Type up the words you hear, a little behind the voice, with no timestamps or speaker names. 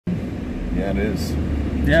Yeah, it is.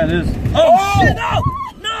 Yeah, it is. Oh, shit! No!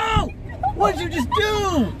 No! What'd you just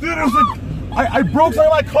do? Dude, it was like I broke something in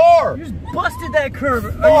my car. You just busted that curb.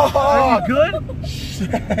 Are you good?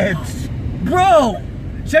 Shit. Bro!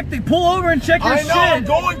 Pull over and check your shit. I know, I'm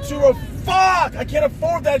going to. Fuck! I can't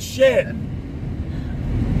afford that shit.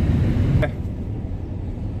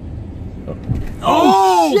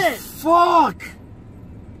 Oh, shit! Fuck!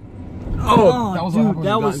 Oh, dude,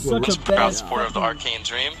 that was such a bad... Proud supporter of the Arcane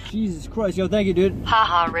Dream. Jesus Christ, yo, thank you, dude.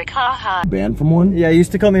 Haha, Rick, haha. Banned from one? Yeah, I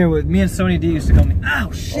used to come here with me and Sony D used to come.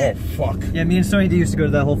 Ow, shit! Oh, fuck. Yeah, me and Sony D used to go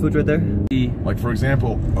to that Whole Foods right there. Like, for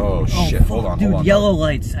example, oh shit, hold on, dude, hold on. yellow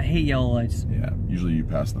lights. I hate yellow lights. Yeah, usually you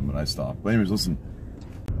pass them, but I stop. But anyways, listen.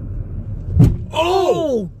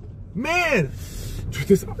 Oh! Man!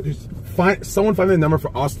 Someone find me the number for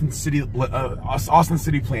Austin City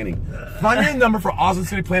Planning. Find me the number for Austin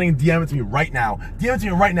City Planning and DM it to me right now. DM it to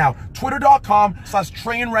me right now.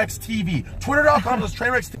 Twitter.com/TrainwrecksTV.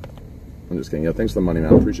 Twitter.com/TrainwrecksTV. I'm just kidding. Yeah, thanks for the money,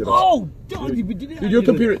 man. I appreciate it. Oh, dude, your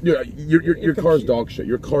computer, your car is dog shit.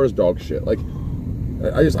 Your car is dog shit. Like,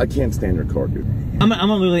 I can't stand your car, dude. I'm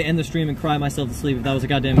gonna literally end the stream and cry myself to sleep if that was a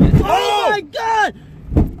goddamn minute. Oh my god!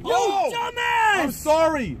 Oh, dumbass! I'm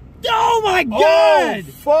sorry. Oh my god!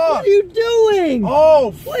 Oh, fuck! What are you doing?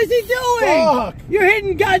 Oh, what is he doing? Fuck! You're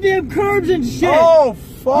hitting goddamn curbs and shit! Oh,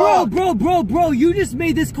 fuck! Bro, you just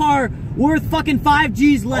made this car worth fucking 5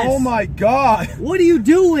 G's less. Oh my god! What are you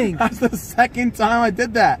doing? That's the second time I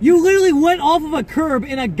did that. You literally went off of a curb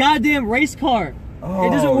in a goddamn race car. Oh,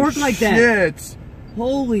 it doesn't work like that. Shit!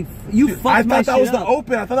 Holy, you dude, fucked my shit up. I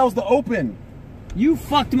thought that was the open. You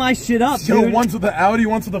fucked my shit up, Yo, dude. one's with the Audi,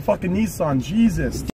 one's with the fucking Nissan. Jesus.